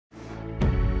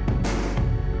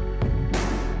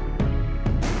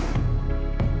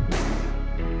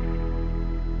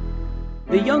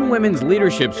The Young Women's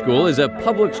Leadership School is a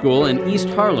public school in East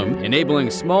Harlem, enabling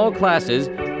small classes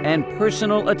and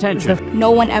personal attention.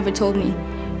 No one ever told me,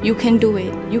 you can do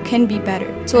it, you can be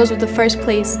better. So it was the first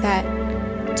place that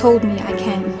told me I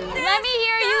can. Let me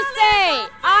hear you say,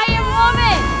 I am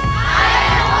woman. I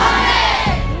am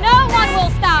woman. No one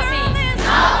will stop me.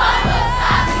 No one will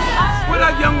stop me. What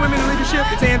up, Young Women in Leadership?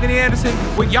 It's Anthony Anderson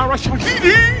with Yara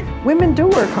Shahidi. Women do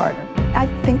work harder. I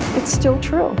think it's still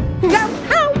true.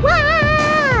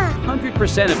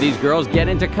 100% of these girls get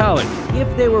into college.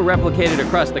 If they were replicated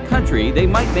across the country, they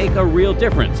might make a real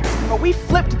difference. But we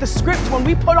flipped the script when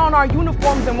we put on our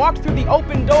uniforms and walked through the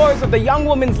open doors of the Young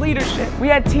Women's Leadership. We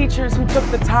had teachers who took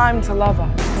the time to love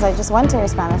us. I just went to your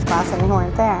Spanish class and you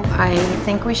weren't there. I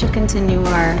think we should continue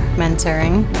our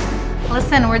mentoring.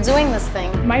 Listen, we're doing this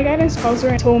thing. My guidance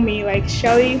counselor told me, like,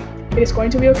 Shelly, it is going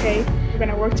to be okay. We're going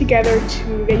to work together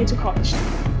to get you to college.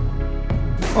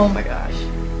 Oh my gosh.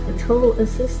 The total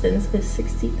assistance is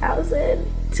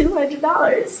 $60,200.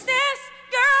 This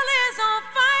girl is on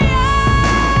fire.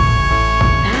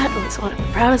 That was one of the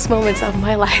proudest moments of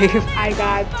my life. I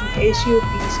got the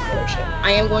HUB scholarship.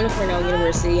 I am going to Cornell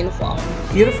University in the fall.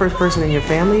 You're the first person in your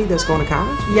family that's going to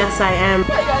college? Yes, I am.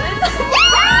 I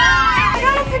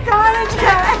got into college,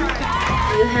 guys.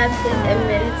 You have been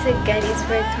admitted to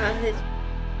Gettysburg College.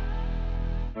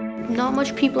 Not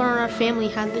much people in our family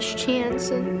had this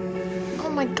chance, and oh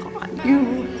my God. You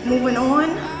moving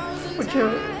on with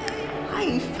your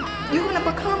life. You're gonna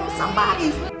become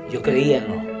somebody. Yo creía en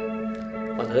lo.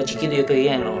 Cuando era chiquito yo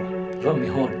creía en lo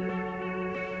mejor.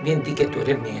 Bien di que tú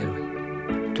eres mi héroe.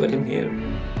 Tú eres mi héroe.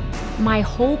 My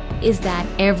hope is that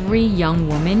every young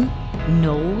woman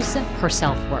knows her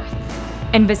self-worth.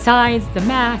 And besides the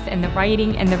math and the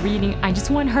writing and the reading, I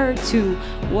just want her to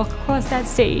walk across that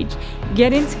stage,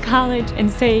 get into college, and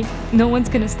say, no one's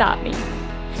gonna stop me.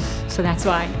 So that's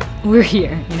why we're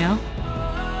here, you know?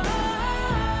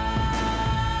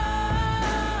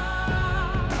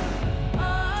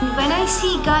 When I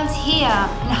see girls here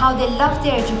and how they love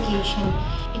their education,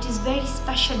 it is very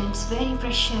special and it's very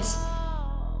precious.